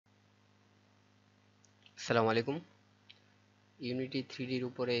আসসালামু আলাইকুম। ইউনিটি 3ডির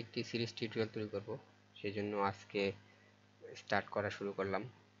উপরে একটি সিরিজ টিউটোরিয়াল তৈরি করব, সেজন্য আজকে স্টার্ট করা শুরু করলাম।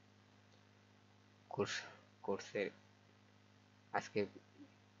 কোর্সের আজকে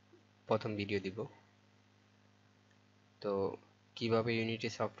প্রথম ভিডিও দিব। তো কিভাবে ইউনিটি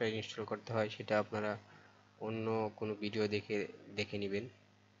সফটওয়্যার ইনস্টল করতে হয় সেটা আপনারা অন্য কোনো ভিডিও দেখে দেখে নেবেন।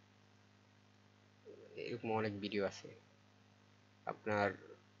 এরকম অনেক ভিডিও আছে, আপনার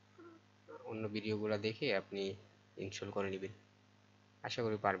অন্য ভিডিওগুলো দেখে আপনি ইনস্টল করে নেবেন। আশা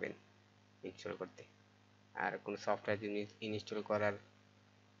করি পারবেন ইনস্টল করতে। আর কোনো সফটওয়্যার যদি ইনস্টল করার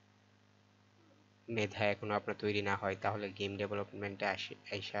মেধা এখনো আপনার তৈরি না হয়, তাহলে গেম ডেভেলপমেন্টে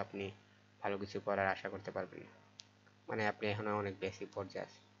এসে আপনি ভালো কিছু করার আশা করতে পারবেন না। মানে আপনি এখনো অনেক বেসিক পর্যায়ে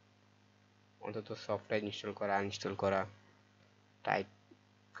আছেন। অন্তত সফটওয়্যার ইনস্টল করা, আনইনস্টল করা, টাইপ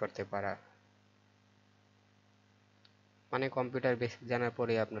করতে পারা, মানে কম্পিউটার বেসিক জানার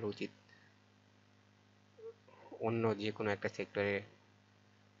পরে আপনার উচিত অন্য যে কোনো একটা সেক্টরে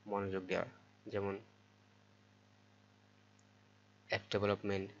মনোযোগ দেওয়া। যেমন app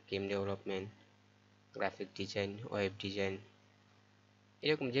development, game development, graphic design, web design,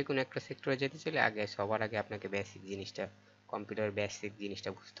 এরকম যে কোনো একটা সেক্টরে যেতে চাইলে সবার আগে আপনাকে বেসিক জিনিসটা, কম্পিউটার বেসিক জিনিসটা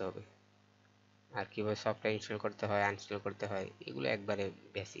বুঝতে হবে। আর কিভাবে সফটওয়্যার ইনস্টল করতে হয়, আনইনস্টল করতে হয়, এগুলো একবারে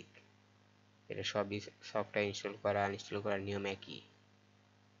বেসিক। এটা সবই, সফটওয়্যার ইনস্টল করা আনইনস্টল করার নিয়ম একই।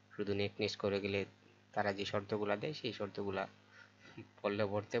 শুধু নেট করে গেলে তারা যে শর্তগুলা দেয় সেই শর্তগুলা পড়লে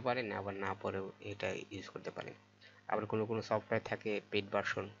পড়তে পারেন, আবার না পড়েও এটা ইউজ করতে পারেন। আবার কোনো কোনো সফটওয়্যার থাকে পেইড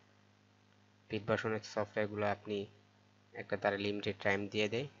ভার্সনের সফটওয়্যারগুলো আপনি একটা তারা লিমিটেড টাইম দিয়ে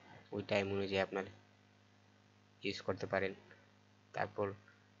দেয়, ওই টাইম অনুযায়ী আপনার ইউজ করতে পারেন। তারপর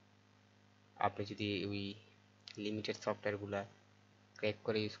আপনি যদি ওই লিমিটেড সফটওয়্যারগুলো ক্র্যাক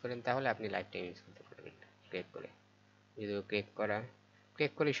করে ইউজ করেন, তাহলে আপনি লাইফ টাইম ইউজ করতে পারবেন ক্র্যাক করে। যদি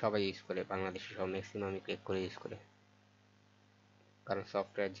ক্র্যাক করেই সবাই ইউজ করে, বাংলাদেশে সব ম্যাক্সিমামই ক্র্যাক করে ইউজ করে। কারণ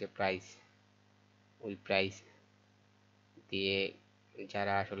সফটওয়্যার যে প্রাইস, ওই প্রাইস দিয়ে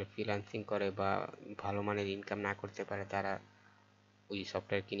যারা আসলে ফ্রিল্যান্সিং করে বা ভালো মানের ইনকাম না করতে পারে, তারা ওই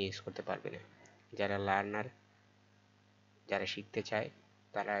সফটওয়্যার কিনে ইউজ করতে পারবে না। যারা লার্নার, যারা শিখতে চায়,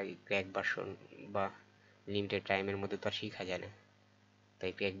 তারা এই ক্র্যাক ভার্সন বা লিমিটেড টাইমের মধ্যে তো আর শেখা যায় না,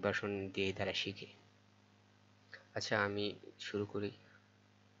 তাই ক্র্যাক ভার্সন দিয়েই তারা শিখে। আচ্ছা, আমি শুরু করি।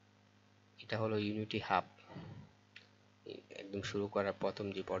 এটা হলো ইউনিটি হাব, একদম শুরু করার প্রথম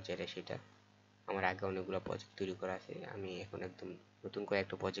যে পর্যায়টা সেটা। আমার আগে অনেকগুলো প্রজেক্ট তৈরি করা আছে, আমি এখন একদম নতুন করে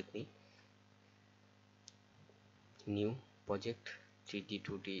একটা প্রজেক্ট নিই। নিউ প্রজেক্ট, 3D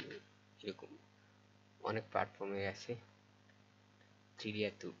 2D এরকম অনেক প্ল্যাটফর্মে আছে। 3D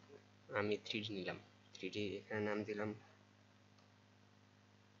এত, আমি 3D নিলাম। 3D এখানে নাম দিলাম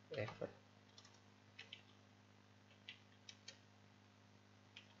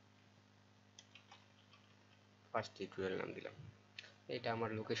ফার্স্ট টিউটোরিয়াল নাম দিলাম। এটা আমার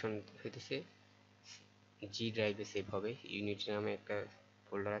লোকেশন হইতেছে জি ড্রাইভে সেভ হবে। ইউনিটি নামে একটা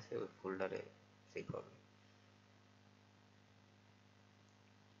ফোল্ডার আছে, ওই ফোল্ডারে সেভ হবে।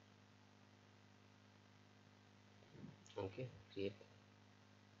 ওকে, ক্রিয়েট।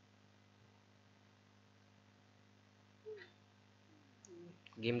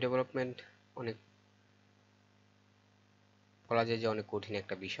 গেম ডেভেলপমেন্ট অনেক, বলা যায় যে অনেক কঠিন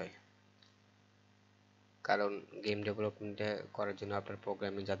একটা বিষয়। কারণ গেম ডেভেলপমেন্টে করার জন্য আপনার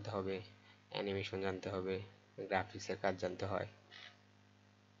প্রোগ্রামিং জানতে হবে, অ্যানিমেশন জানতে হবে, গ্রাফিক্সের কাজ জানতে হয়।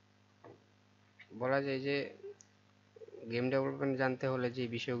 বলা যায় যে গেম ডেভেলপমেন্ট জানতে হলে যে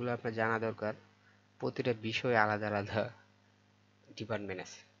বিষয়গুলো আপনার জানা দরকার, প্রতিটা বিষয় আলাদা আলাদা ডিপার্টমেন্ট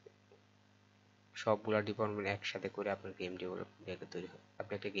আছে। সবগুলা ডিপার্টমেন্ট একসাথে করে আপনার গেম ডেভেলপমেন্ট তৈরি হয়।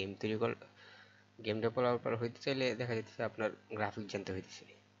 আপনি একটা গেম ডেভেলপার হইতে চাইলে দেখা যাচ্ছে আপনার গ্রাফিক্স জানতে হইতেছে।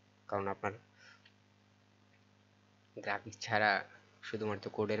 কারণ আপনার গ্রাফিক্স ছাড়া শুধুমাত্র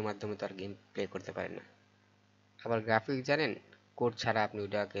কোডের মাধ্যমে তো আর গেম প্লে করতে পারেন না। আবার গ্রাফিক্স জানেন, কোড ছাড়া আপনি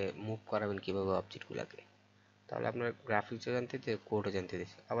ওটাকে মুভ করাবেন কিভাবে অবজেক্টগুলোকে, তাহলে আপনার গ্রাফিক্সও জানতে হচ্ছে, কোডও জানতে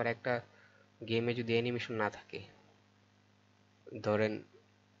হচ্ছে। আবার একটা গেমে যদি অ্যানিমেশন না থাকে, ধরেন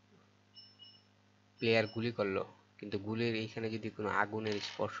প্লেয়ার গুলি করলো, কিন্তু গুলির এইখানে যদি কোনো আগুনের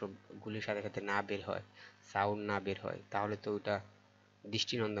স্পর্শ গুলির সাথে সাথে না বের হয়, সাউন্ড না বের হয়, তাহলে তো ওটা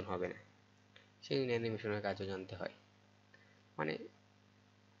দৃষ্টিনন্দন হবে না। সেই জন্য অ্যানিমেশনের কাজও জানতে হয়। মানে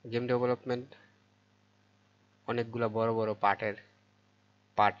গেম ডেভেলপমেন্ট অনেকগুলো বড় বড়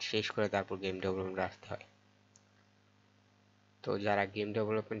পার্ট শেষ করে তারপর গেম ডেভেলপমেন্ট আসতে হয়। তো যারা গেম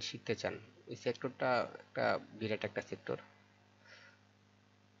ডেভেলপমেন্ট শিখতে চান, এই সেক্টরটা একটা বিরাট একটা সেক্টর।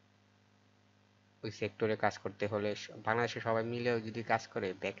 ওই সেক্টরে কাজ করতে হলে বাংলাদেশে সবাই মিলেও যদি কাজ করে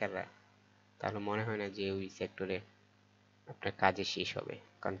বেকাররা, তাহলে মনে হয় না যে ওই সেক্টরে আপনার কাজে শেষ হবে।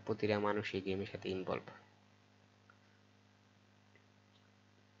 কারণ প্রতিটা মানুষ এই গেমের সাথে ইনভলভ।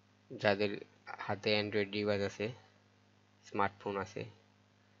 যাদের হাতে অ্যান্ড্রয়েড ডিভাইস আছে, স্মার্টফোন আছে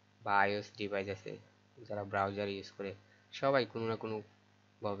বা আইওএস ডিভাইস আছে, যারা ব্রাউজার ইউজ করে, সবাই কোনো না কোনো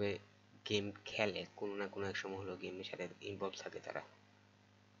ভাবে গেম খেলে, কোনো না কোনো এক সময় হলো গেমের সাথে ইনভলভ থাকে তারা।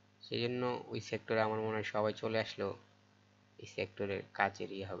 সেই জন্য ওই সেক্টরে আমার মনে হয় সবাই চলে আসলেও এই সেক্টরের কাজের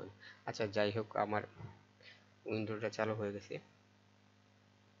ইয়ে হবে। আচ্ছা যাই হোক, আমার উইন্ডোটা চালু হয়ে গেছে।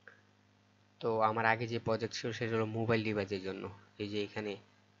 তো আমার আগে যে প্রজেক্ট ছিল সেটা হলো মোবাইল ডিভাইসের জন্য। এই যে এখানে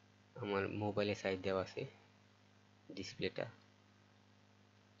আমার মোবাইলের সাইজ দেওয়া আছে ডিসপ্লেটা।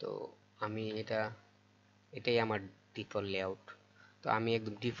 তো আমি এটাই আমার ডিফল্ট লেআউট। তো আমি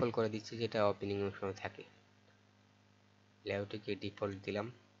একদম ডিফল্ট করে দিচ্ছি, যেটা ওপেনিং এর সময় থাকে। লেআউটে গিয়ে ডিফল্ট দিলাম,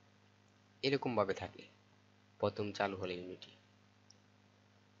 এরকম ভাবে থাকে প্রথম চালু হলে ইউনিটি।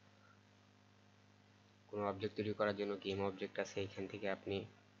 কোনো অবজেক্ট তৈরি করার জন্য গেম অবজেক্ট আছে, এখান থেকে আপনি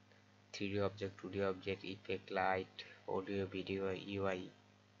 3D object, 2D object, effect, light, audio, video, UI,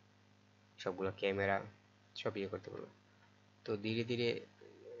 সবগুলো ক্যামেরা, সব ইয়ে করতে পারবেন। তো ধীরে ধীরে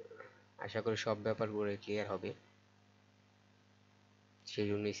আশা করি সব ব্যাপারগুলো ক্লিয়ার হবে। সেই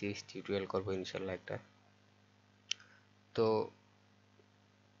জন্যই সিরিজ টিউটোরিয়াল করবো ইনশাল্লাহ একটা। তো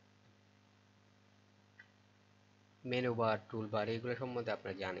মেনু বার, টুল বার, এগুলো সম্বন্ধে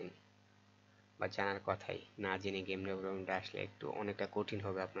আপনারা জানেন বা জানার কথাই। না জেনে গেম ডেভেলপমেন্টে আসলে একটু অনেকটা কঠিন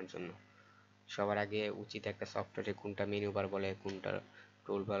হবে আপনার জন্য। সবার আগে উচিত একটা সফটওয়্যারে কোনটা মেনু বার বলে, কোনটা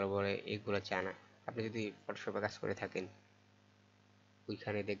টুল বার বলে, এগুলো জানা। আপনি যদি ফটোশপে কাজ করে থাকেন,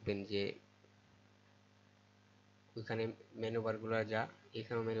 ওইখানে দেখবেন যে ওইখানে মেনু বার গুলো যা,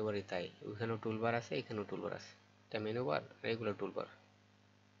 এখানেও মেনু বারই তাই। ওইখানেও টুল বার আছে, এখানেও টুল বার আছে। এটা মেনু বার আর এগুলো টুল বার।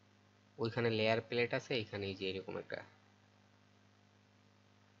 ওইখানে লেয়ার প্লেট আছে, এখানে এই যে এরকম একটা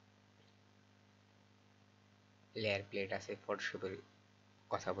লেয়ার প্লেট আছে। ফটোশপের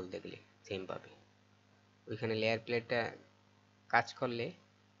কথা বলতে গেলে সেম পাবে। ওইখানে লেয়ার প্লেটটা কাজ করলে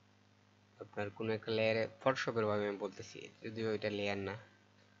আপনার কোনো একটা লেয়ারে, ফটোশপের ভাবে আমি বলতেছি, যদিও এটা লেয়ার না,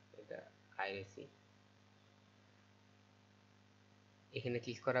 এটা আইরেসি। এখানে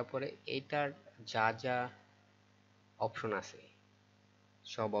ক্লিক করার পরে এইটার যা যা অপশন আছে,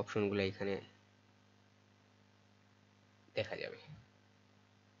 সব অপশনগুলো এখানে দেখা যাবে,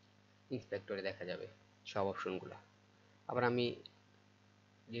 ইন্সপেক্টরে দেখা যাবে সব অপশনগুলো। আবার আমি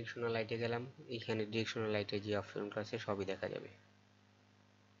ডিরেকশনাল লাইটে গেলাম, এখানে ডিরেকশনাল লাইটে যে অপশনগুলো আছে সবই দেখা যাবে।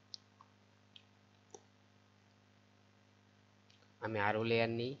 আমি আরো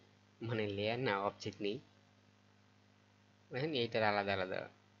লেয়ার নেই, মানে লেয়ার না, অবজেক্ট নেই, দেখেন এইটার আলাদা আলাদা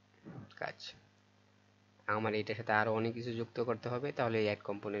কাজ। আমার এটার সাথে আরো অনেক কিছু যুক্ত করতে হবে, তাহলে অ্যাড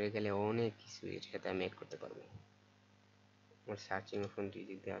কম্পোনেন্টে গেলে অনেক কিছু এর সাথে আমি অ্যাড করতে পারবো। আমার সার্চিং অপশন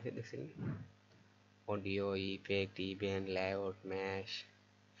দিক দেওয়া আছে, দেখছেন? Audio, effect, event, layout, mash,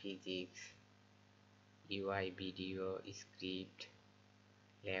 physics, UI, video, script,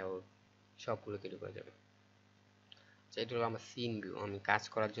 layout, সবগুলো তৈরি করা যাবে। এটা হলো আমার সিন ভিউ। আমি কাজ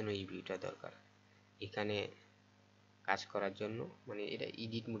করার জন্য এই ভিউটা দরকার। এখানে কাজ করার জন্য, মানে এটা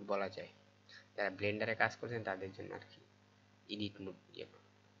এডিট মোড বলা যায়, যারা ব্লেন্ডারে কাজ করছেন তাদের জন্য আর কি। এডিট মোড,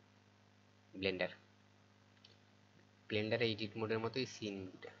 ব্লেন্ডার ব্লেন্ডারে এডিট মোডের মতোই সিন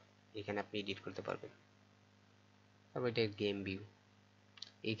ভিউটা, এখানে আপনি এডিট করতে পারবেন। তারপর এটা গেম ভিউ,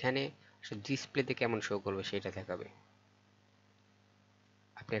 এখানে ডিসপ্লেতে কেমন শো করবে সেটা দেখাবে।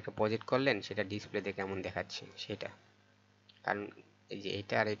 আপনি একটা প্রজেক্ট করলেন, সেটা ডিসপ্লেতে কেমন দেখাচ্ছে সেটা। কারণ এই যে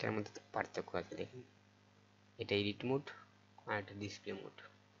এটা আর এটার মধ্যে পার্থক্য আছে, দেখুন। এটা এডিট মোড আর এটা ডিসপ্লে মোড।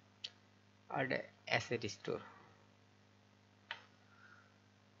 আর এটা অ্যাসেট স্টোর।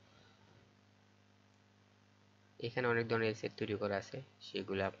 এখানে অনেক ধরনের অ্যাসেট তৈরি করা আছে,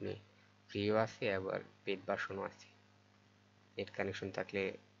 সেগুলো আপনি ফ্রিও আছে, আবার পেড ভার্সনও আছে। নেট কানেকশন থাকলে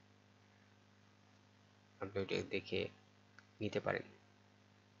আপনি ওটা দেখে নিতে পারেন।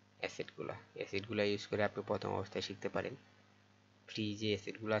 অ্যাসেটগুলো ইউজ করে আপনি প্রথম অবস্থায় শিখতে পারেন। ফ্রি যে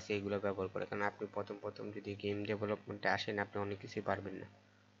অ্যাসেটগুলো আছে এগুলো ব্যবহার করে, কারণ আপনি প্রথম প্রথম যদি গেম ডেভেলপমেন্টে আসেন, আপনি অনেক কিছুই পারবেন না,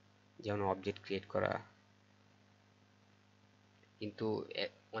 যেমন অবজেক্ট ক্রিয়েট করা। কিন্তু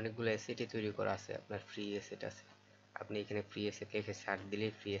অনেকগুলো অ্যাসেটই তৈরি করা আছে, আপনার ফ্রি অ্যাসেট আছে। আপনি এখানে ফ্রি অ্যাসেট লিখে সার্চ দিলে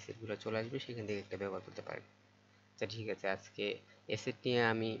ফ্রি অ্যাসেটগুলো চলে আসবে, সেখান থেকে একটা ব্যবহার করতে পারেন। আচ্ছা ঠিক আছে, আজকে অ্যাসেট নিয়ে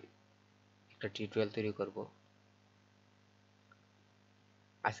আমি একটা টিউটোরিয়াল তৈরি করব।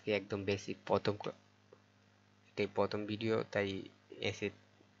 আজকে একদম বেসিক এটাই প্রথম ভিডিও, তাই অ্যাসেট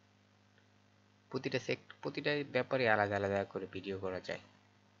প্রতিটা ব্যাপারে আলাদা আলাদা করে ভিডিও করা যায়,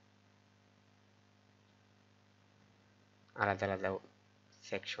 আলাদা আলাদা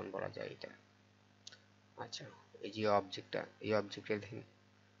সেকশন বলা যায় এটা। আচ্ছা, এই যে অবজেক্টটা, এই অবজেক্টের দেখেন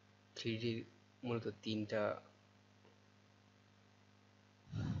 3D মূলত তিনটা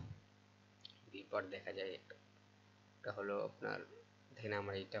বিপার দেখা যায়। একটা হলো আপনার দেখেন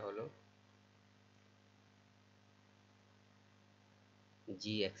আমার এটা হলো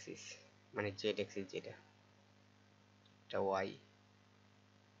জি অ্যাক্সিস, মানে জেড অ্যাক্সিস, যেটা এটা ওয়াই,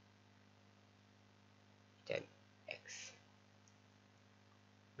 এটা এক্স।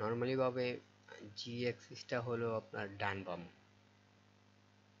 নর্মালি ভাবে জি অ্যাক্সিসটা হলো আপনার ডান বাম,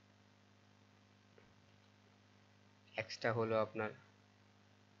 এক্সটা হলো আপনার,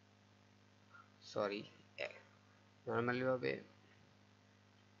 সরি, নর্মালি ভাবে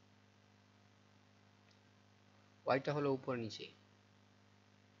ওয়াইটা হলো উপর নিচে,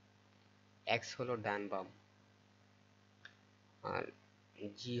 এক্স হলো ডান বাম, আর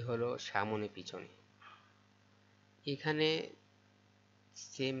জি হলো সামনে পিছনে। এখানে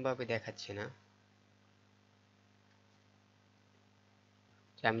সেম ভাবে দেখাচ্ছে না।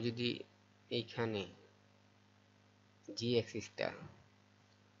 আমি যদি এইখানে জি অ্যাক্সিসটা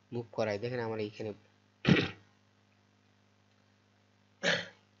মুভ করাই, দেখেন আমার এইখানে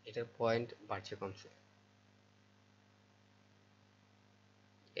এটার পয়েন্ট বাড়ছে কমছে,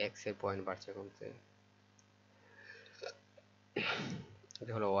 এক্স এর পয়েন্ট বাড়ছে কমছে,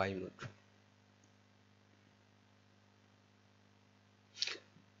 এটা হলো ওয়াই মুভ।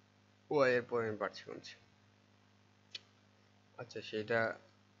 ওয়াই এর পয়েন্ট বাড়ছে কমছে। আচ্ছা সেটা,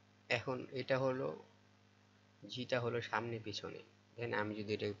 এখন এটা হলো জিটা হলো সামনে পিছনে। দেন আমি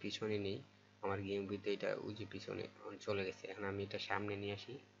যদি এটা পিছনে নিই, আমার গেম ভিউতে এটা ওই যে পিছনে চলে গেছে। এখন আমি এটা সামনে নিয়ে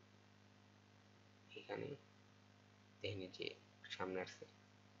আসি, এখানে দেখেন যে সামনে আসছে।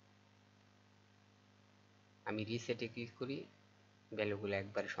 আমি রিসেটে ক্লিক করি, ভ্যালুগুলো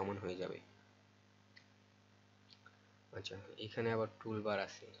একবার সমান হয়ে যাবে। আচ্ছা এখানে আবার টুলবার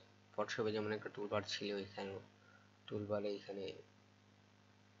আছে, ফটোশপে যেমন একটা টুলবার ছিল, এখানেও টুলবারে এখানে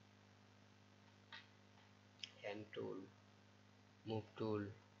হ্যান্ড টুল, মুভ টুল,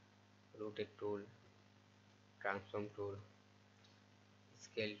 রোটেট টুল, ট্রান্সফর্ম টুল,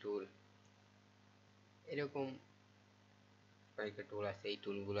 স্কেল টুল, এরকম কয়েকটা টুল আছে। এই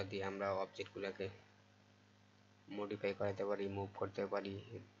টুলগুলো দিয়ে আমরা অবজেক্টগুলোকে মডিফাই করাতে পারি, মুভ করতে পারি,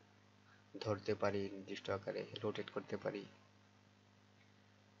 ধরতে পারি, নির্দিষ্ট আকারে রোটেট করতে পারি।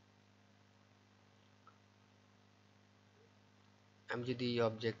 আমি যদি এই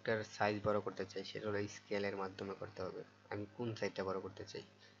অবজেক্টটার সাইজ বড় করতে চাই, সেটা হলো স্কেলের মাধ্যমে করতে হবে। আমি কোন সাইজটা বড় করতে চাই,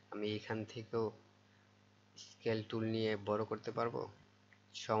 আমি এখান থেকেও স্কেল টুল নিয়ে বড় করতে পারবো।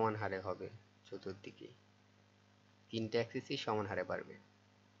 সমান হারে হবে, চতুর্দিকে তিনটে অ্যাক্সিসই সমান হারে বাড়বে।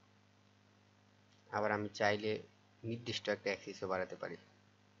 আবার আমি চাইলে নির্দিষ্ট একটা অ্যাক্সিসও বাড়াতে পারি,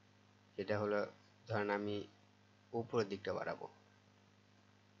 যেটা হলো ধরেন আমি উপরের দিকটা বাড়াবো,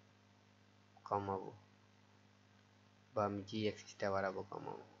 কমাবো, বা আমি জি অ্যাক্সিসটা বাড়াবো,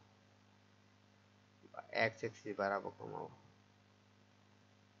 কমাবো, বা এক্স অ্যাক্সিস বাড়াবো, কমাবো।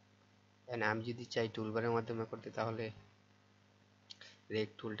 এন্ড আমি যদি চাই টুলবারের মাধ্যমে করতে, তাহলে রেক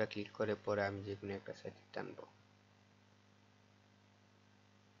টুলটা ক্লিক করে পরে আমি যে কোনো একটা সাইড টানবো।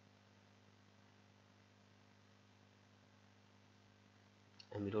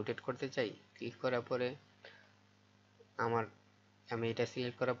 আমি রোটেট করতে চাই, ক্লিক করার পরে আমার, আমি এটা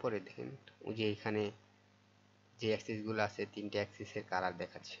সিলেক্ট করার পরে দেখেন ওই যে এখানে যে অ্যাক্সিস গুলো আছে, তিনটে অ্যাক্সিসের কালার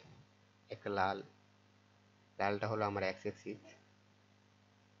দেখাচ্ছে। একটা লাল, লালটা হলো আমার এক্স অ্যাক্সিস,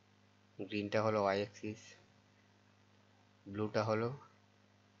 গ্রিনটা হলো ওয়াই অ্যাক্সিস, ব্লুটা হলো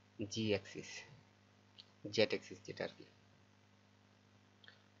জি অ্যাক্সিস, জেড অ্যাক্সিস যেটা আর কি।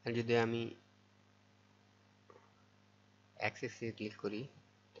 আর যদি আমি এক্স অ্যাক্সিসে ক্লিক করি,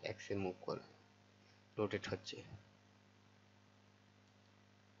 এক্সে মুভ করে রোটেট হচ্ছে,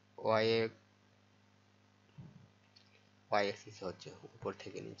 ওয়াই এ ওয়াই অ্যাক্সিস হচ্ছে উপর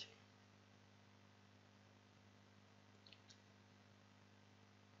থেকে নিচে।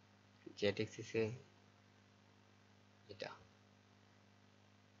 জেড অ্যাক্সিসে এটা।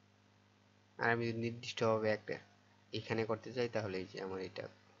 আর আমি যদি নির্দিষ্টভাবে একটা এখানে করতে চাই, তাহলে এই যে আমার এটা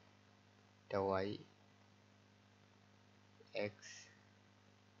ওয়াই এক্স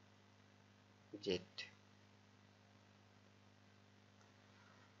জেড।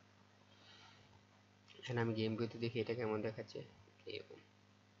 এখানে আমি গেম ভিউতে দেখি এটা কেমন দেখাচ্ছে এরকম।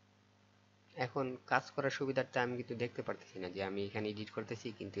 এখন কাজ করার সুবিধার্থে আমি কিন্তু দেখতে পারতেছি না যে আমি এখানে এডিট করতেছি,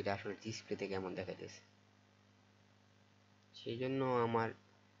 কিন্তু এটা আসলে ডিসপ্লেতে কেমন দেখাইতেছে। সেই জন্য আমার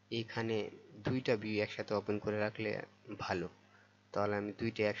এখানে দুইটা ভিউ একসাথে ওপেন করে রাখলে ভালো, তাহলে আমি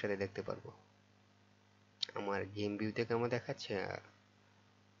দুইটা একসাথে দেখতে পারবো, আমার গেম ভিউতে কেমন দেখাচ্ছে আর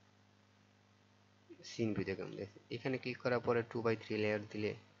সিন ভিউতে কেমন দেখাচ্ছে। এখানে ক্লিক করার পরে 2x3 লেয়ার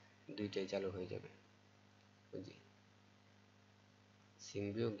দিলে দুইটাই চালু হয়ে যাবে, ওই যে সিন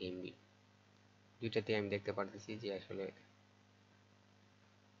ভিউ, গেম ভিউ, দুইটাতে আমি দেখতে পারতেছি যে আসলে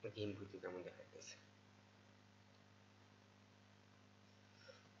গেম ভিউতে কেমন দেখাচ্ছে।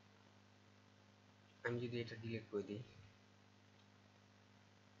 আমি যদি এটা ডিলিট করে দিই,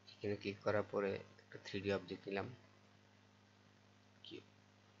 এখানে ক্লিক করার পরে একটা 3D অবজেক্ট নিলাম,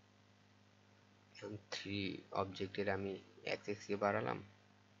 এখন 3 অবজেক্টের আমি x কে বাড়ালাম,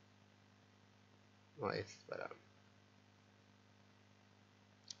 x বাড়ালাম।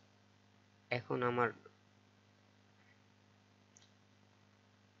 এখন আমার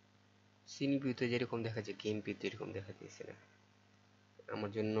সিন ভিউতে যেরকম দেখাচ্ছে গেম ভিউতে এরকম দেখাচ্ছে না।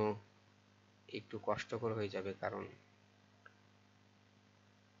 আমার জন্য একটু কষ্টকর হয়ে যাবে, কারণ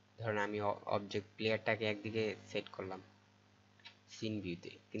ধরেন আমি অবজেক্ট প্লেয়ারটাকে একদিকে সেট করলাম সিন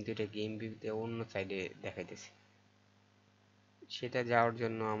ভিউতে, কিন্তু এটা গেম ভিউতে অন্য সাইডে দেখাইতেছে। সেটা যাওয়ার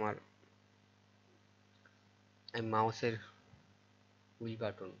জন্য আমি মাউসের হুইল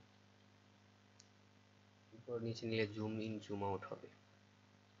বাটন উপর নিচে নিলে জুম ইন জুম আউট হবে।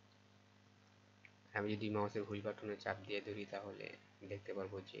 আমি যদি মাউসের হুইল বাটনে চাপ দিয়ে ধরি তাহলে দেখতে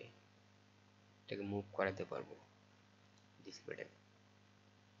পারবো যে এটাকে মুভ করাতে পারবো ডিসপ্লেটাকে।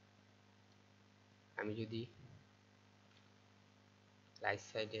 আমি যদি রাইট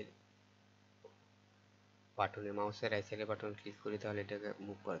সাইডের বাটনে মাউসের রাইট সাইডের বাটন ক্লিক করি তাহলে এটাকে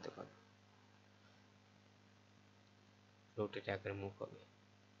মুভ করাতে পারবো, রোটেট আকারে মুভ হবে।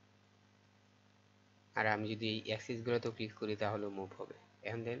 আর আমি যদি এই অ্যাক্সিস গুলোতে ক্লিক করি তাহলে মুভ হবে।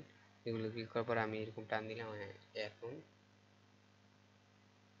 এখন দেন এগুলো ক্লিক করার পর আমি এরকম টান দিলাম, এখন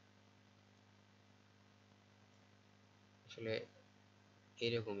আসলে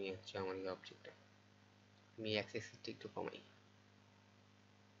এরকমই হচ্ছে আমার এই অবজেক্টটা। আমি অ্যাক্সেসটা একটু কমাই,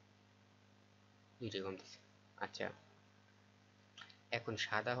 দুইটাই কমতেছে। আচ্ছা, এখন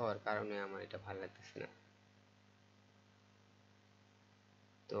সাদা হওয়ার কারণে আমার এটা ভালো লাগতেছে না,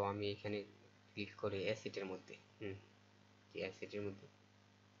 তো আমি এখানে ক্লিক করে অ্যাসেটের মধ্যে অ্যাসেটের মধ্যে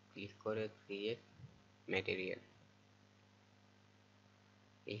ক্লিক করে ক্রিয়েট ম্যাটেরিয়াল,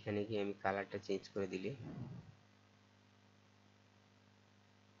 এখানে গিয়ে আমি কালারটা চেঞ্জ করে দিলে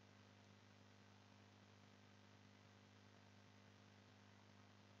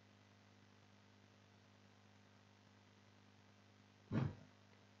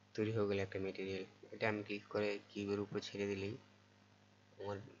তৈরি হয়ে গেল একটা ম্যাটেরিয়াল। এটা আমি ক্লিক করে কিউবের উপর ছেড়ে দিলেই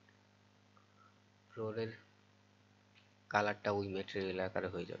আমার ফ্লোরের কালারটা ওই ম্যাটেরিয়াল আকারে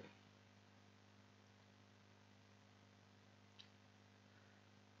হয়ে যাবে।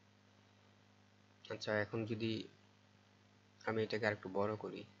 আচ্ছা, এখন যদি আমি এটাকে আরেকটু বড়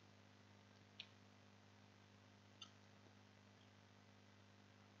করি,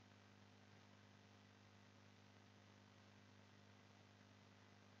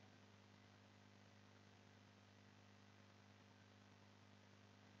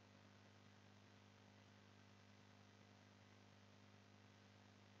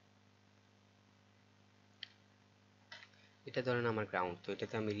 এটা ধরেন আমার গ্রাউন্ড, তো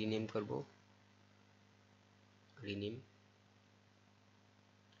এটাতে আমি রিনেম করব, রিনেম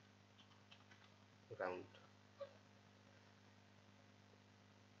গ্রাউন্ড।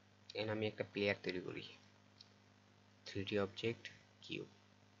 এখানে আমি একটা প্লেয়ার তৈরি করি, 3D অবজেক্ট কিউব,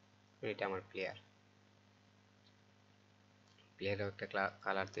 এটা আমার প্লেয়ার। প্লেয়ারের একটা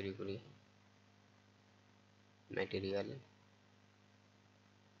কালার তৈরি করি, ম্যাটেরিয়াল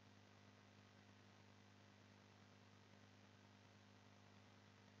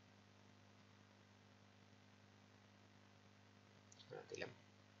দিলাম।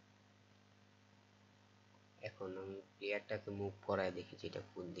 এখন আমি প্লেয়ারটাকে মুভ করায় দেখি যে এটা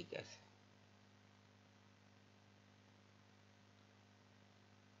কোন দিকে আছে।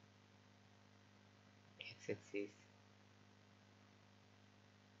 এক্স অ্যাক্সিস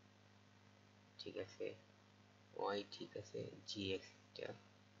ঠিক আছে, ওয়াই ঠিক আছে, জি অ্যাক্সিসটা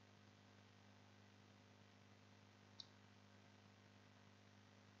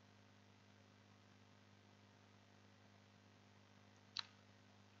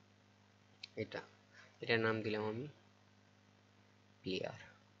এটা, এটার নাম দিলাম আমি প্লেয়ার।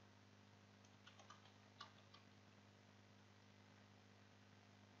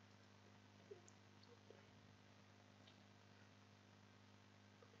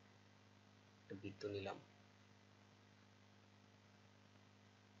 বৃত্ত নিলাম,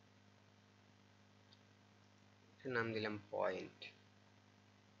 এটার নাম দিলাম পয়েন্ট।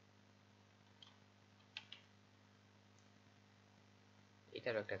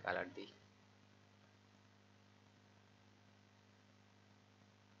 এটারও একটা কালার দিই,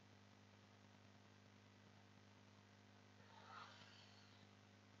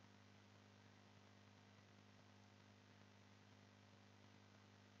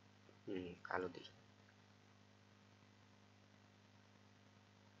 কালো দিই।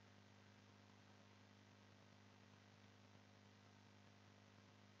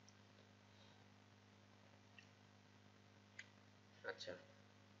 আচ্ছা,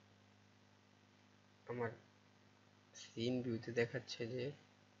 আমার সিন ভিউতে দেখাচ্ছে যে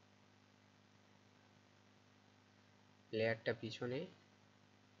প্লেয়ারটা পিছনে,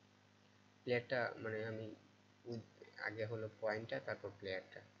 প্লেয়ারটা মানে আমি আগে হলো পয়েন্টটা, তারপর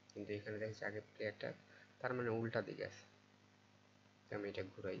প্লেয়ারটা, কিন্তু এখানে দেখছি আগে প্লেয়ারটা, তার মানে উল্টা দিকে আছে। আমি এটা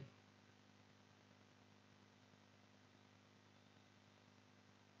ঘুরাই,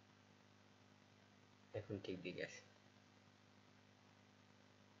 এখন ঠিক দিকে আছে।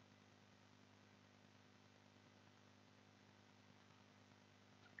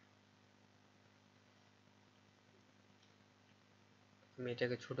 আমি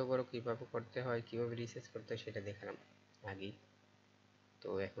এটাকে ছোট বড় কিভাবে করতে হয়, কিভাবে রিসার্চ করতে হয় সেটা দেখালাম আগেই। তো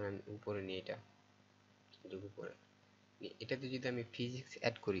এখন আমি উপরে নিয়ে এটা উপরে, এটাতে যদি আমি ফিজিক্স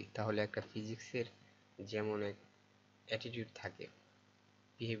অ্যাড করি তাহলে একটা ফিজিক্সের যেমন এক অ্যাটিটিউড থাকে,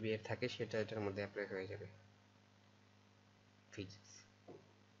 বিহেভিয়ার থাকে, সেটা এটার মধ্যে অ্যাপ্লাই হয়ে যাবে। ফিজিক্স,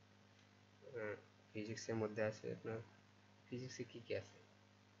 ফিজিক্সের মধ্যে আছে আপনার, ফিজিক্সে কী কী আছে,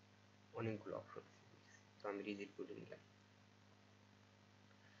 অনেকগুলো অপশন। তো আমি রিজিড বডি নিলাম,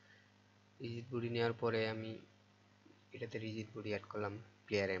 রিজিড বডি নেওয়ার পরে আমি এটাতে রিজিড বডি অ্যাড করলাম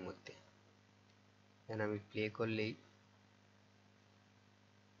প্লেয়ারের মধ্যে। এখন আমি প্লে করলেই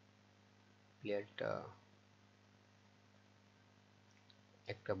প্লেয়ারটা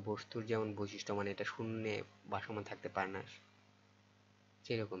একটা বস্তুর যেমন বৈশিষ্ট্য, মানে এটা শূন্যে ভাসমান থাকতে পারে না,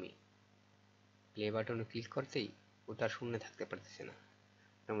 সেরকমই প্লে বাটনে ক্লিক করতেই ও তার শূন্যে থাকতে পারতেছে না,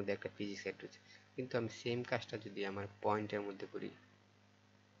 তার মধ্যে একটা ফিজিক্স অ্যাড হচ্ছে। কিন্তু আমি সেম কাজটা যদি আমার পয়েন্টের মধ্যে করি,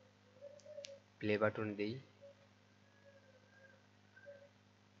 প্লে বাটন দিই,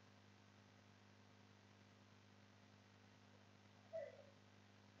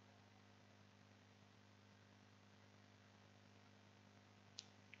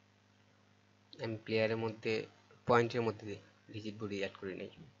 আমি প্লেয়ারের মধ্যে পয়েন্টের মধ্যে দিই রিজিড বডি অ্যাড করে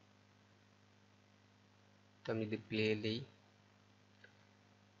নেই। তো আমি যদি প্লে দিই,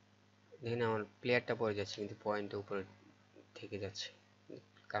 দেখেন আমার প্লেয়ারটা পড়ে যাচ্ছে কিন্তু পয়েন্টটা উপরে থেকে যাচ্ছে,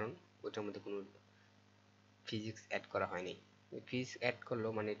 কারণ ওটার মধ্যে কোনো ফিজিক্স অ্যাড করা হয়নি। ফিজিক্স অ্যাড করলো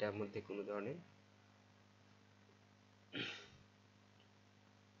মানে এটার মধ্যে কোনো ধরনের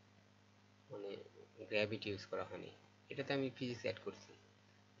মানে গ্র্যাভিটি ইউজ করা হয়নি। এটাতে আমি ফিজিক্স অ্যাড করছি,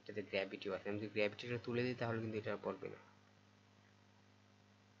 এটাতে গ্র্যাভিটিও আছে। আমি যদি গ্র্যাভিটিটা তুলে দিই তাহলে কিন্তু এটা পড়বে না।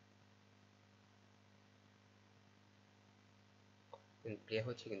 প্লে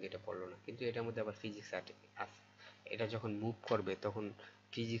হচ্ছে কিন্তু এটা পড়লো না, কিন্তু এটার মধ্যে আবার ফিজিক্স আছে। এটা যখন মুভ করবে তখন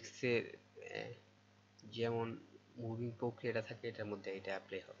ফিজিক্সের যেমন মুভিং প্রক্রিয়াটা থাকে এটার মধ্যে এটা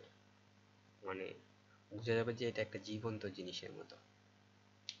অ্যাপ্লাই হবে, মানে বোঝা যাবে যে এটা একটা জীবন্ত জিনিসের মতো।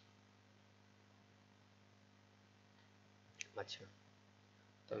 আচ্ছা,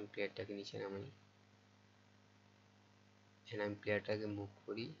 তো আমি প্লেয়ারটাকে নিচে নামাই, এখানে আমি প্লেয়ারটাকে মুভ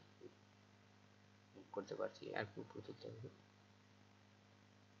করি, মুভ করতে পারছি, আর খুব তুলতে হবে।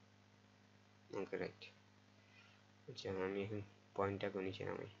 ওকে, রাইট। আচ্ছা, আমি এখন পয়েন্টটাকে নিচে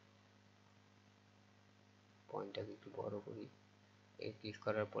নামাই, পয়েন্টটাকে একটু বড় করি, এই ক্লিক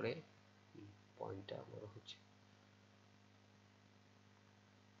করার পরে পয়েন্টটা বড় হচ্ছে।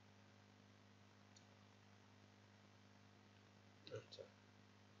 আচ্ছা,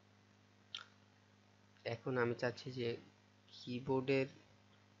 এখন আমি চাচ্ছি যে কিবোর্ডের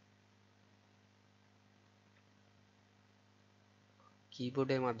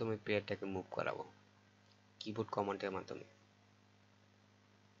কিবোর্ডের মাধ্যমে প্লেয়ারটাকে মুভ করাবো, কিবোর্ড কমান্ডের মাধ্যমে।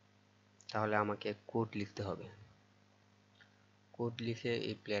 তাহলে আমাকে কোড লিখতে হবে, কোড লিখে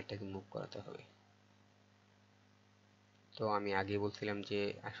এই প্লেয়ারটাকে মুভ করাতে হবে। তো আমি আগে বলছিলাম যে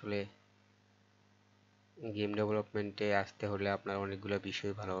আসলে গেম ডেভেলপমেন্টে আসতে হলে আপনার অনেকগুলো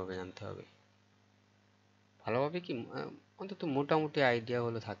বিষয় ভালোভাবে জানতে হবে। ভালোভাবে কি, অন্তত মোটামুটি আইডিয়া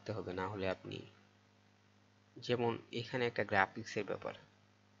হলে থাকতে হবে, না হলে আপনি, যেমন এখানে একটা গ্রাফিক্সের ব্যাপার,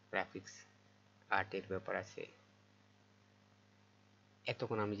 গ্রাফিক্স আর্টের ব্যাপার আছে।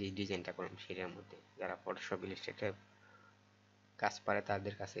 এতক্ষণ আমি যে ডিজাইনটা করলাম সেটার মধ্যে যারা ফটোশপ ইলাস্ট্রেটর কাজ পারে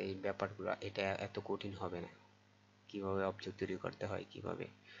তাদের কাছে এই ব্যাপারগুলো এটা এত কঠিন হবে না, কিভাবে অবজেক্ট তৈরি করতে হয়, কিভাবে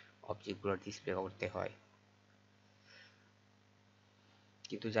অবজেক্টগুলো ডিসপ্লে করতে হয়।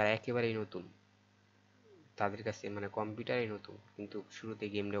 কিন্তু যারা একেবারেই নতুন, তাদের কাছে মানে কম্পিউটারই নতুন কিন্তু শুরুতে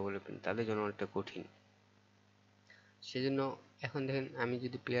গেম ডেভেলপমেন্ট, তাদের জন্য অনেকটা কঠিন। সেজন্য এখন দেখেন, আমি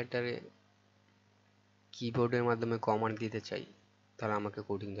যদি প্লেয়ারটারে কিবোর্ডের মাধ্যমে কমান্ড দিতে চাই তাহলে আমাকে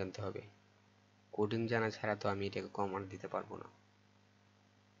কোডিং জানতে হবে, কোডিং জানা ছাড়া তো আমি এটাকে কমান্ড দিতে পারবো না।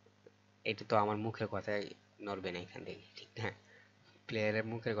 এটা তো আমার মুখের কথাই নড়বে না এখান থেকে, ঠিক না? প্লেয়ারের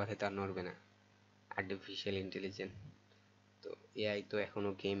মুখের কথাই তো আর নড়বে না। আর্টিফিশিয়াল ইন্টেলিজেন্স তো, এআই তো এখনো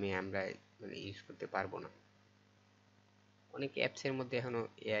গেমে আমরা মানে ইউজ করতে পারবো না। অনেক অ্যাপসের মধ্যে এখনো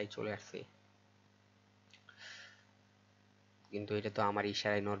এআই চলে আসছে, কিন্তু এটা তো আমার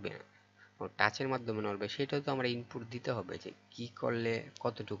ইশারায় নড়বে না, ও টাচের মাধ্যমে নড়বে। সেটা তো আমরা ইনপুট দিতে হবে যে কি করলে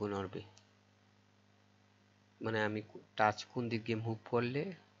কতটুকু নড়বে, মানে আমি টাচ কোন দিক দিয়ে মুভ করলে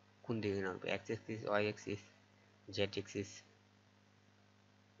কোন দিকে নড়বে, x Axis, Y Axis, Z Axis.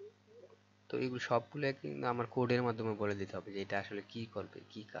 তো এগুলো সবগুলো কিন্তু আমার কোডের মাধ্যমে বলে দিতে হবে যে এটা আসলে কি করবে,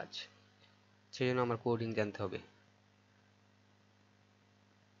 কি কাজ। সেই জন্য আমার কোডিং জানতে হবে।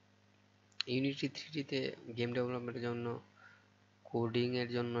 ইউনিটি 3D-তে গেম ডেভেলপমেন্টের জন্য কোডিং এর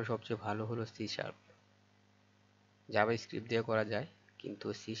জন্য সবচেয়ে ভালো হলো সি শার্প। জাভা স্ক্রিপ্ট দিয়ে করা যায়, কিন্তু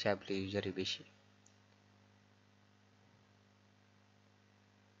সি শার্প ইউজারই বেশি।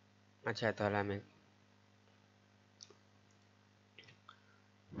 আচ্ছা, তাহলে আমি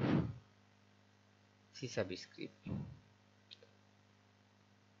সি শার্প স্ক্রিপ্ট,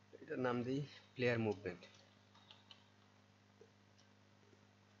 এটার নাম দিই প্লেয়ার মুভমেন্ট।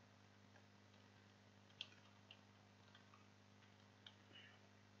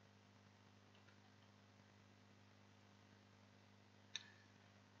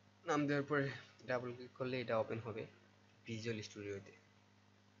 নাম দেওয়ার পরে ডাবল ক্লিক করলে এটা ওপেন হবে ভিজুয়াল স্টুডিওতে।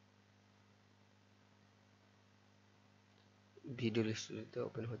 ভিজুয়াল স্টুডিওতে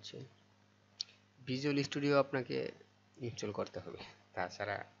ওপেন হচ্ছে। ভিজুয়াল স্টুডিও আপনাকে ইনস্টল করতে হবে,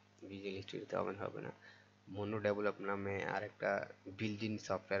 তাছাড়া ভিজুয়াল স্টুডিওতে ওপেন হবে না। মনো ডেভেলপ নামে আরেকটা বিল্ড ইন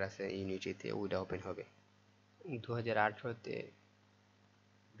সফটওয়্যার আছে ইউনিটিতে, ওইটা ওপেন হবে। 2018-তে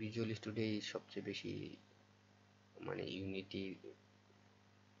ভিজুয়াল স্টুডিও সবচেয়ে বেশি, মানে ইউনিটির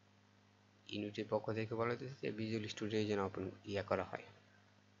পক্ষ থেকে বলা হয়েছে যে ভিজুয়াল স্টুডিও যেন ওপেন করা হয়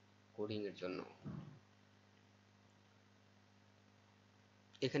কোডিং এর জন্য।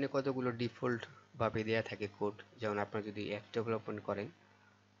 এখানে কতগুলো ডিফল্ট ভাবে দেয়া থাকে কোড, যেমন আপনারা যদি অ্যাপ ডেভেলপমেন্ট করেন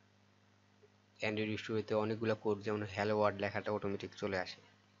অ্যান্ড্রয়েড স্টুডিওতে অনেকগুলো কোড, যেমন হ্যালো ওয়ার্ল্ড লেখাটা অটোমেটিক চলে আসে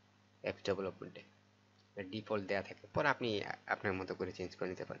অ্যাপ ডেভেলপমেন্টে, ডিফল্ট দেয়া থাকে, পরে আপনি আপনার মতো করে চেঞ্জ করে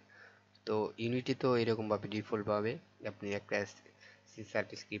নিতে পারেন। তো ইউনিটি তো এরকম ভাবে ডিফল্ট ভাবে আপনি একটা সি শার্প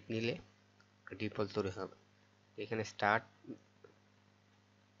স্ক্রিপ্ট নিলে ডিফল্ট তৈরি হবে। এখানে স্টার্ট,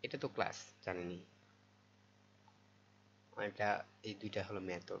 এটা তো ক্লাস জানেনই, এটা এই দুইটা হলো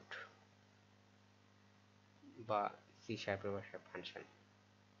মেথড বা সি শার্পের ভাষা ফাংশন।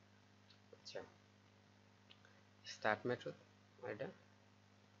 আচ্ছা, স্টার্ট মেথড, এটা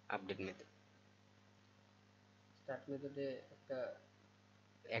আপডেট মেথড। স্টার্ট মেথডে একটা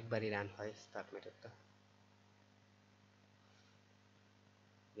একবারই রান হয় স্টার্ট মেথডটা,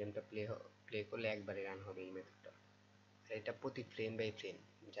 গেমটা প্লে করলে একবারই রান হবে এই মেথডটা। এটা প্রতি ফ্রেম বাই ফ্রেম,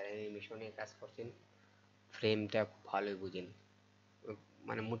 যারা অ্যানিমেশনে কাজ করছেন ফ্রেমটা খুব ভালোই বুঝেন,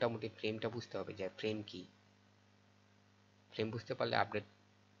 মানে মোটামুটি ফ্রেমটা বুঝতে হবে যে ফ্রেম কি। ফ্রেম বুঝতে পারলে আপডেট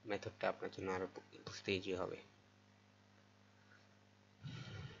মেথডটা আপনার জন্য আরো বুঝতে ইজি হবে।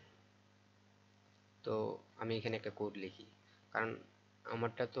 তো আমি এখানে একটা কোড লিখি, কারণ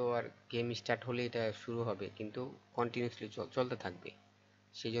আমারটা তো আর গেম স্টার্ট হলে এটা শুরু হবে, কিন্তু কন্টিনিউসলি চলতে থাকবে।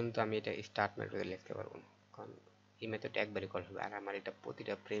 সেই জন্য তো আমি এটা স্টার্ট মেথডে লিখতে পারবো না, কারণ এই মেথডটা একবারই কল হবে, আর আমার এটা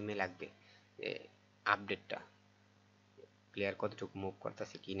প্রতিটা ফ্রেমে লাগবে যে আপডেটটা, প্লেয়ার কতটুকু মুভ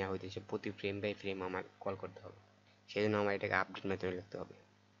করতেছে কি না হইতেছে, প্রতি ফ্রেম বাই ফ্রেম আমার কল করতে হবে। সেই জন্য আমার এটাকে আপডেট মেথডে লিখতে হবে।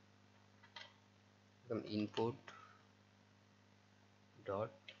 ইনপুট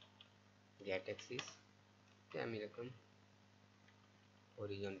ডট গেট অ্যাক্সিস, আমি এরকম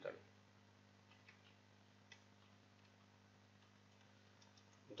হরিজন্টাল,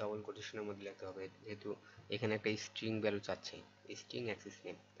 ডবল কোটেশনের মধ্যে লিখতে হবে, যেহেতু এখানে একটা স্ট্রিং ভ্যালু চাচ্ছে, স্ট্রিং অ্যাক্সিস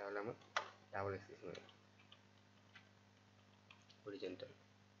নেম, তাহলে আমার ডাবল অ্যাক্সিস নেবে হরিজন্টাল।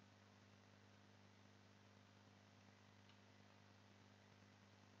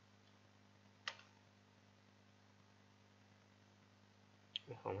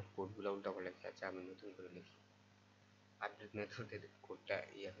 আমার কোডগুলো উল্টা করে লেখা আছে, আমি নতুন করে লিখি। আপডেট মেথডের কোডটা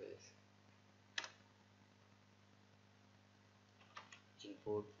ইয়ে হয়ে গেছে।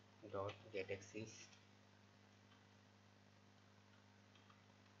 Input dot gate Axis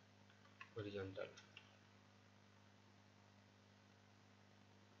horizontal,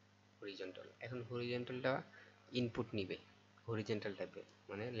 horizontal. এখন হরিজন্টালটা ইনপুট নিবে হরিজন্টাল টাইপের,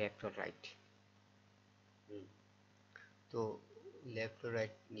 মানে লেফট আর রাইট। তো লেফট ও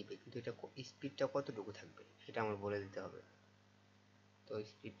রাইট নিবে, কিন্তু এটা স্পিডটা কতটুকু থাকবে সেটা আমার বলে দিতে হবে। তো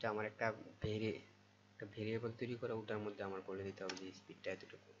স্পিডটা আমার একটা ভেরিয়েবল তৈরি করে, ওটার মধ্যে আমার বলে দিতে হবে যে স্পিডটা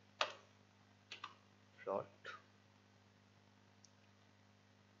এতটুকু। প্লট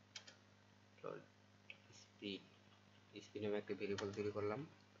স্পিড, স্পিড আমি একটা ভেরিয়েবল তৈরি করলাম,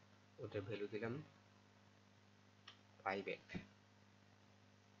 ওটার ভ্যালু দিলাম 5 f।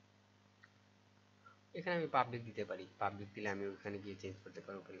 এখানে আমি পাবলিক দিতে পারি, পাবলিক দিলে আমি ওখানে গিয়ে চেঞ্জ করতে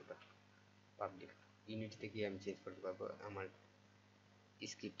পারবো ভ্যালুটা। পাবলিক ইউনিটিতে গিয়ে আমি চেঞ্জ করতে পারবো, আমার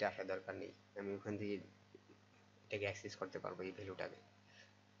স্ক্রিপ্টে আসা দরকার নেই, আমি ওখান থেকে এটাকে অ্যাক্সেস করতে পারবো এই ভ্যালুটাকে,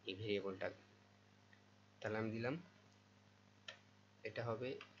 এই ভেরিয়েবলটাকে। তাহলে আমি দিলাম এটা হবে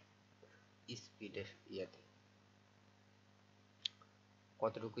স্পিডের ইয়াতে,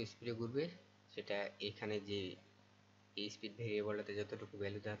 কতটুকু স্পিডে ঘুরবে সেটা এখানে যে এই স্পিড ভেরিয়েবলটাতে যতটুকু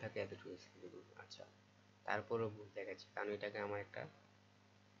ভ্যালু দেওয়া থাকে এতটুকু স্পিডে ঘুরবে। আচ্ছা, তারপরও ভুল দেখাচ্ছে, কারণ এটাকে আমার একটা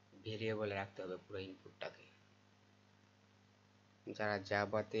ভেরিয়েবলে রাখতে হবে পুরো ইনপুটটাকে। যারা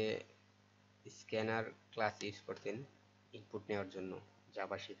জাভাতে স্ক্যানার ক্লাস ইউজ করতেন ইনপুট নেওয়ার জন্য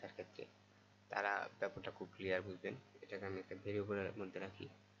জাভা শেখার ক্ষেত্রে, তারা ব্যাপারটা খুব ক্লিয়ার বুঝবেন। এটাকে আমি একটা ভেরিয়েবলের মধ্যে রাখি,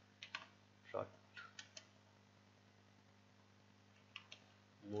 ফ্লট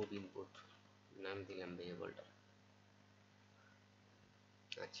মুভ ইনপুট নাম দিলাম ভেরিয়েবলটা।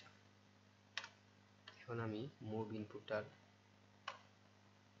 আচ্ছা, এখন আমি মুভ ইনপুটটার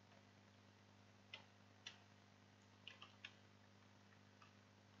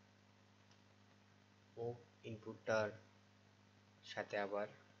সাথে আবার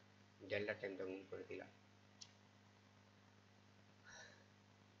ডেল্টা টাইমটা গুণ করে দিলাম।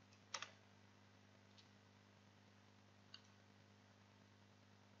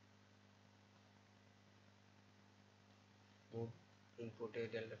 মুভ ইনপুটে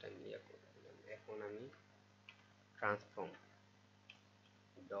ডেল্টা টাইম ইয়ে করে দিলাম। এখন আমি ট্রান্সফর্ম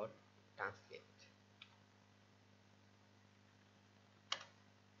ডট ট্রান্সলেট,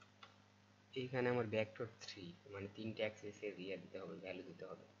 এইখানে আমার ভেক্টর 3 মানে তিনটে অ্যাক্সিসের ইয়ে দিতে হবে, ভ্যালু দিতে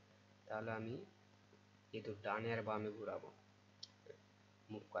হবে। তাহলে আমি যেহেতু ডানে আর বামে ঘুরাবো,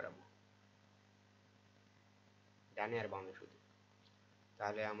 মুভ করাবো ডানে আর বামে শুধু,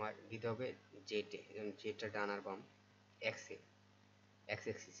 তাহলে আমার দিতে হবে জেটে, জেটটা ডান আর বাম, এক্সে এক্স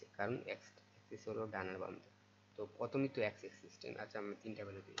এক্সিসে, কারণ এক্স এক্সিস হলো ডান আর বাম। তো প্রথমেই তো এক্স এক্সিস। আচ্ছা, আমি তিনটা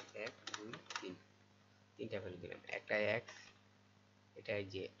ভ্যালু দিই, 1 2 3, তিনটা ভ্যালু দিলাম। একটা এক্স, এটা এই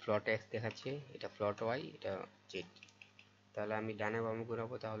যে ফ্লট এক্স দেখাচ্ছে, এটা ফ্লট ওয়াই, এটা জেড। তাহলে আমি ডানে বামে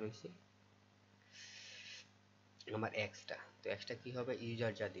ঘুরাবো, তাহলে হচ্ছে আমার এক্সটা, তো এক্সটা কি হবে,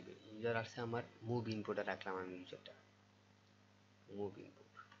 ইউজার যা দিবে, ইউজার আসছে আমার মুভ ইনপুটে রাখলাম আমি ইউজারটা, মুভ ইনপুট,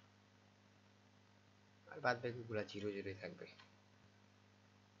 আর বাদ বাকিগুলো জিরো জিরোই থাকবে।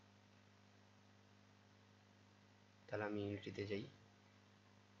 তাহলে আমি ইউনিটিতে যাই,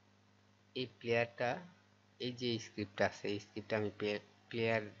 এই প্লেয়ারটা, এই যে স্ক্রিপ্টটা আছে এই স্ক্রিপ্টটা আমি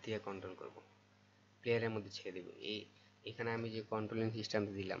প্লেয়ার দিয়ে কন্ট্রোল করব, প্লেয়ারের মধ্যে ছেড়ে দেবো। এখানে আমি যে কন্ট্রোলিং সিস্টেম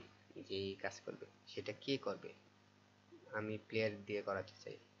দিলাম যে এই কাজ করবে, সেটা কে করবে, আমি প্লেয়ার দিয়ে করাতে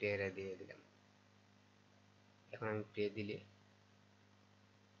চাই, প্লেয়ারে দিয়ে দিলাম। এখন আমি প্লে দিলে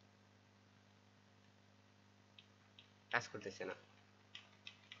কাজ করতেছে না,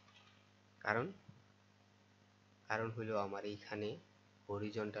 কারণ কারণ হলো আমার এইখানে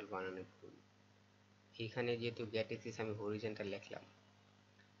হরিজন্টাল বানানো ভুল। এইখানে যেহেতু গেট এক্সিস আমি হরিজন্টাল লিখলাম,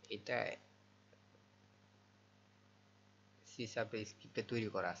 এটা সি সাবে স্ক্রিপ্টে তৈরি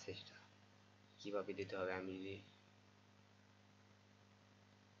করা আছে, সেটা কিভাবে দিতে হবে, আমি যদি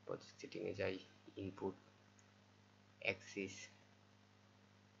প্রজেক্ট সেটিংয়ে যাই, ইনপুট অ্যাক্সিস,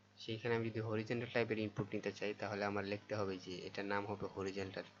 সেইখানে আমি যদি হরিজন্টাল টাইপের ইনপুট নিতে চাই, তাহলে আমার লিখতে হবে যে এটার নাম হবে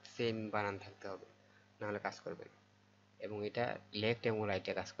হরিজন্টাল, সেম বানান থাকতে হবে, নাহলে কাজ করবে না। এবং এটা লেফট এবং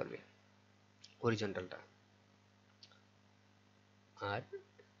রাইটে কাজ করবে হরিজন্টালটা। আর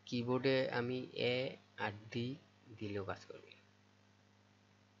কিবোর্ডে আমি এ আর ডি দিলেও কাজ করবে।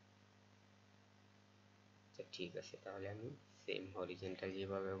 আচ্ছা ঠিক আছে, তাহলে আমি সেম হরিজন্টাল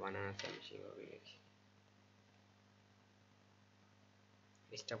যেভাবে বানানো আছে আমি সেভাবে লিখি,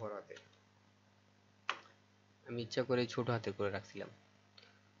 চেষ্টা বড় হাতে, আমি ইচ্ছা করে ছোট হাতে করে রাখছিলাম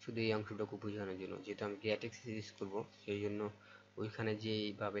শুধু এই অংশটুকু বোঝানোর জন্য, যেহেতু আমি গ্যাট এক্সেস ইউজ করবো সেই জন্য ওইখানে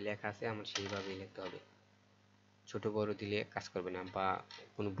যেইভাবে লেখা আছে আমার সেইভাবেই লিখতে হবে, ছোট বড় দিলে কাজ করবে না, বা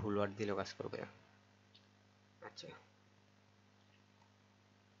কোনো ভুল ওয়ার্ড দিলেও কাজ করবে না। আচ্ছা,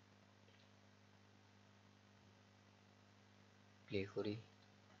 প্লে করি,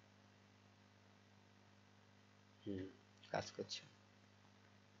 হুম, কাজ করছে।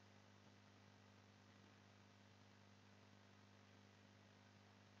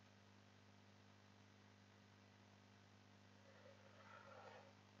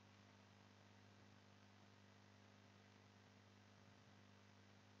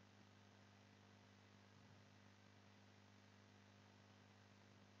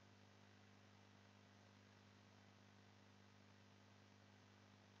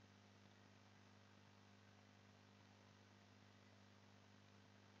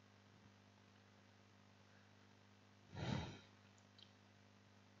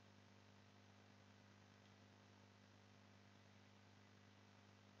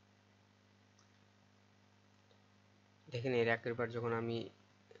 দেখেন এর আগের বার যখন আমি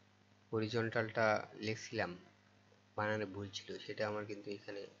হরিজন্টালটা লিখছিলাম বানানে ভুল ছিল, সেটা আমার কিন্তু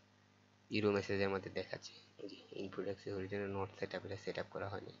এখানে ইরো মেসেজের মধ্যে দেখাচ্ছে। এই যে input access horizontal not set up, এটা সেট আপ করা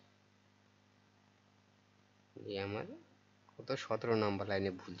হয়নি। যে আমার কত 17 নম্বর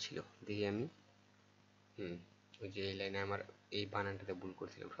লাইনে ভুল ছিল, দেখি আমি ওই যে এই লাইনে আমার এই বানানটাতে ভুল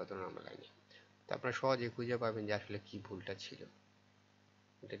করছিলাম 17 নম্বর লাইনে। তো আপনারা সহজে খুঁজে পাবেন যে আসলে কি ভুলটা ছিল।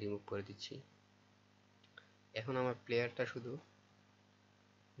 এটা রিমুভ করে দিচ্ছি। এখন আমার প্লেয়ারটা শুধু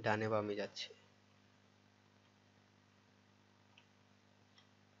ডানে বামে যাচ্ছে।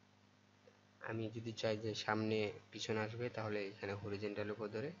 আমি যদি চাই যে সামনে পিছনে আসবে, তাহলে এখানে হরিজন্টালের উপর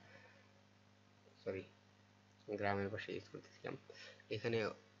ধরে, সরি গ্রামের পাশে ইউজ করতেছিলাম, এখানে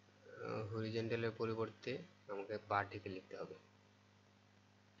হরিজন্টালের পরিবর্তে আমাকে ভার্টিক্যাল লিখতে হবে,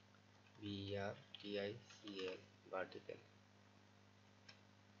 VRTICAL, ভার্টিক্যাল।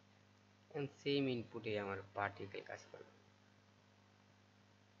 সেম ইনপুটে আমার ভার্টিক্যাল কাজ করবে,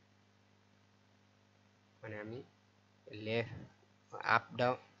 মানে আমি লেফট আপ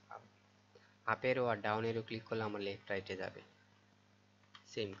ডাউন, আপেরও আর ডাউনেরও ক্লিক করলে আমার লেফট রাইটে যাবে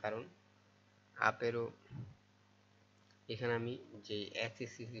সেম, কারণ আপেরও এখানে আমি যে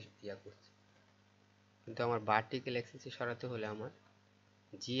অ্যাক্সিস ইয়া করছি, কিন্তু আমার ভার্টিক্যাল অ্যাক্সিসে সরাতে হলে আমার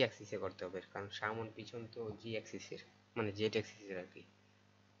জি অ্যাক্সিসে করতে হবে, কারণ সামন পিছন তো জি অ্যাক্সিসের, মানে জেড অ্যাক্সিসের আর কি।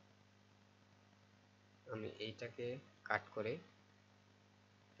 আমি এইটাকে কাট করে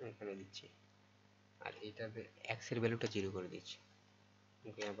এখানে দিচ্ছি, আর এইটার এক্সের ভ্যালুটা 0 করে দিচ্ছি।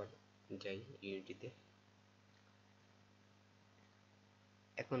 ওকে, আবার যাই ইউনিটিতে।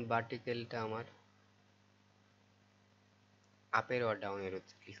 এখন ভার্টিক্যালটা আমার আপের আর ডাউনের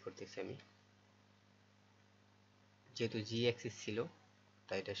ক্লিক করতেছি আমি, যেহেতু জি অ্যাক্সিস ছিল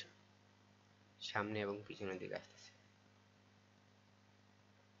তাই এটা সামনে এবং পিছনের দিকে আসতেছে,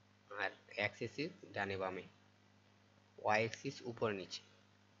 আর অ্যাক্সিস ডানে বামে, ওয়াই অ্যাক্সিস উপর নিচে।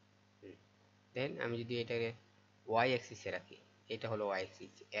 দেন আমি যদি এটাকে ওয়াই অ্যাক্সিসে রাখি, এটা হলো Y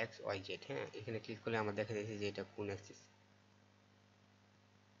Axis, x Y Z. হ্যাঁ, এখানে ক্লিক করলে আমার দেখা যাচ্ছে যে এটা কোন অ্যাক্সিস।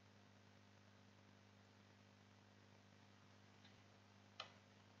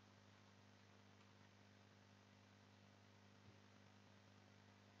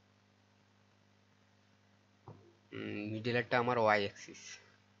 মিডলেরটা আমার ওয়াই অ্যাক্সিস।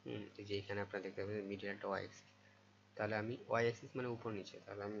 এই যে এখানে আপনারা দেখতে পাচ্ছেন মিডলেরটা ওয়াই অ্যাক্সিস, তাহলে আমি ওয়াই অ্যাক্সিস মানে উপর নিচে,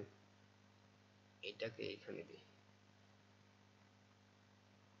 তাহলে আমি এটাকে এখানে দিই,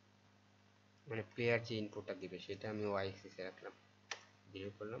 মানে প্লেয়ার যে ইনপুটটা দিবে সেটা আমি ওয়াই অ্যাক্সিসে রাখলাম, দিয়ে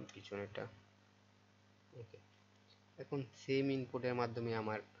করলাম পিছনেরটা। ওকে, এখন সেম ইনপুটের মাধ্যমে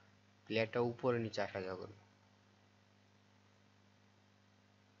আমার প্লেয়ারটা উপরে নিচে আসা যাওয়া করবে।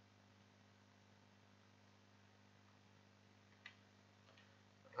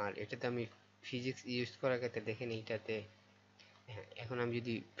 আর এটাতে আমি ফিজিক্স ইউজ করার ক্ষেত্রে দেখেন এইটাতে, হ্যাঁ এখন আমি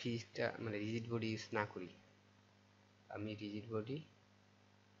যদি ফিজিক্সটা মানে রিজিড বডি ইউজ না করি, আমি রিজিড বডি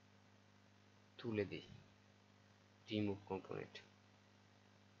তুলে দিই, রিমুভ কম্পোনেন্ট,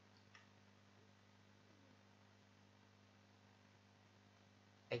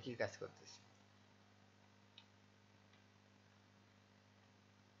 একই কাজ করতেছে।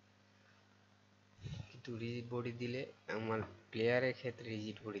 কিন্তু রিজিড বডি দিলে আমার প্লেয়ারের ক্ষেত্রে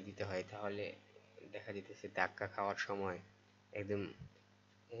রিজিড বডি দিতে হয়, তাহলে দেখা যেতেছে ধাক্কা খাওয়ার সময় একদম,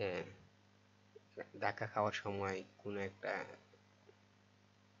 হ্যাঁ, ধাক্কা খাওয়ার সময় কোনো একটা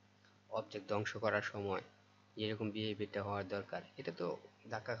অবজেক্ট ধ্বংস করার সময় যেরকম বিহেভিয়ারটা হওয়ার দরকার, এটা তো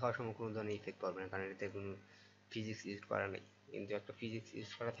ধাক্কা খাওয়ার সময় কোনো ধরনের ইফেক্ট পড়বে না, কারণ এটাতে কোনো ফিজিক্স ইউজ করা নেই। কিন্তু একটা ফিজিক্স ইউজ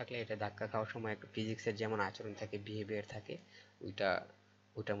করা থাকলে এটা ধাক্কা খাওয়ার সময় একটা ফিজিক্সের যেমন আচরণ থাকে, বিহেভিয়ার থাকে, ওইটা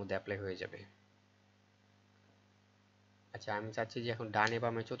ওইটার মধ্যে অ্যাপ্লাই হয়ে যাবে। আচ্ছা, আমি চাচ্ছি যে এখন ডানে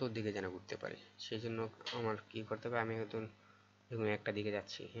বামে চতুর্দিকে যেন ঘুরতে পারি, সেই জন্য আমার কি করতে হবে, আমি হয়তো দেখুন একটা দিকে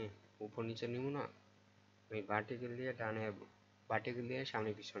যাচ্ছি, হ্যাঁ, উপর নিচে নিব না, আমি ভার্টিক্যাল দিয়ে ডানে, ভার্টিক্যাল দিয়ে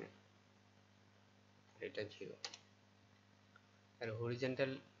সামনে পিছনে, এটা ছিল। আর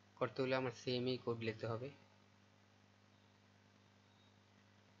হরিজন্টাল করতে হলে আমার সেমই কোড লিখতে হবে,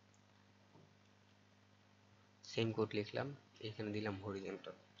 সেম কোড লিখলাম, এখানে দিলাম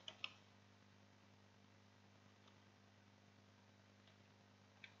হরিজন্টাল,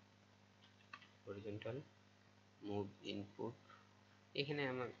 হরিজন্টাল মুভ ইনপুট, এখানে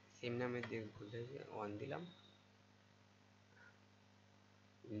আমার সেম নামের দিয়ে ভুল হয়েছে, 1 দিলাম,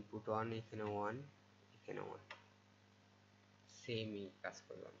 ইনপুট 1, এখানে 1, এখানে 1, সেমই কাজ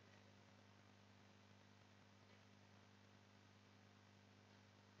করলাম।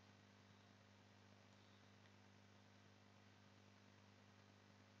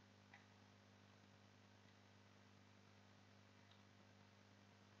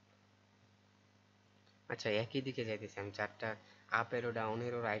 আচ্ছা, একই দিকে যাইতেছে। আমি চারটা আপ এরো, ডাউন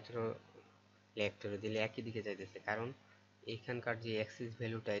এরো, রাইট এরো, লেফট এরো দিলে একই দিকে যাইতেছে, কারণ এইখানকার যে অ্যাক্সিস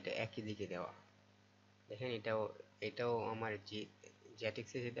ভ্যালুটা এটা একই দিকে দেওয়া। দেখেন, এটাও আমার জেড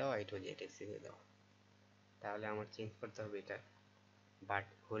এক্সিসে দেওয়া, এটাও জেড এক্সিসে দেওয়া। তাহলে আমার চেঞ্জ করতে হবে এটা, বাট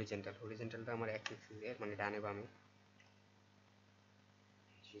হরিজেন্টালটা আমার এক এক্সিসে, মানে ডানে বামে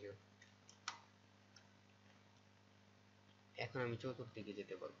 0। এখন আমি চতুর্দিকে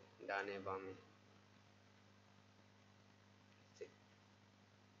যেতে পারবো, ডানে বামে।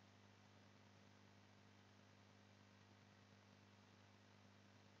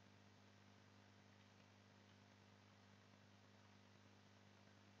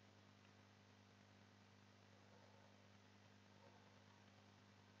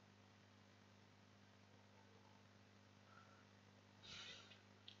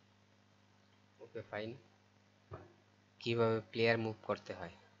 ওকে, ফাইন। কিভাবে প্লেয়ার মুভ করতে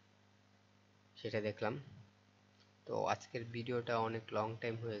হয় সেটা দেখলাম। তো আজকের ভিডিওটা অনেক লং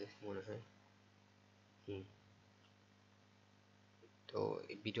টাইম হয়ে গেছে মনে হয়। হুম। তো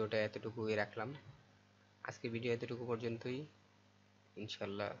এই ভিডিওটা এতটুকুই রাখলাম। আজকে ভিডিও এতটুকু পর্যন্তই।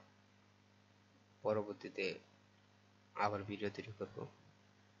 ইনশাল্লাহ পরবর্তীতে আবার ভিডিও তৈরি করব।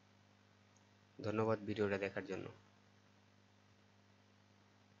 ধন্যবাদ ভিডিওটা দেখার জন্য।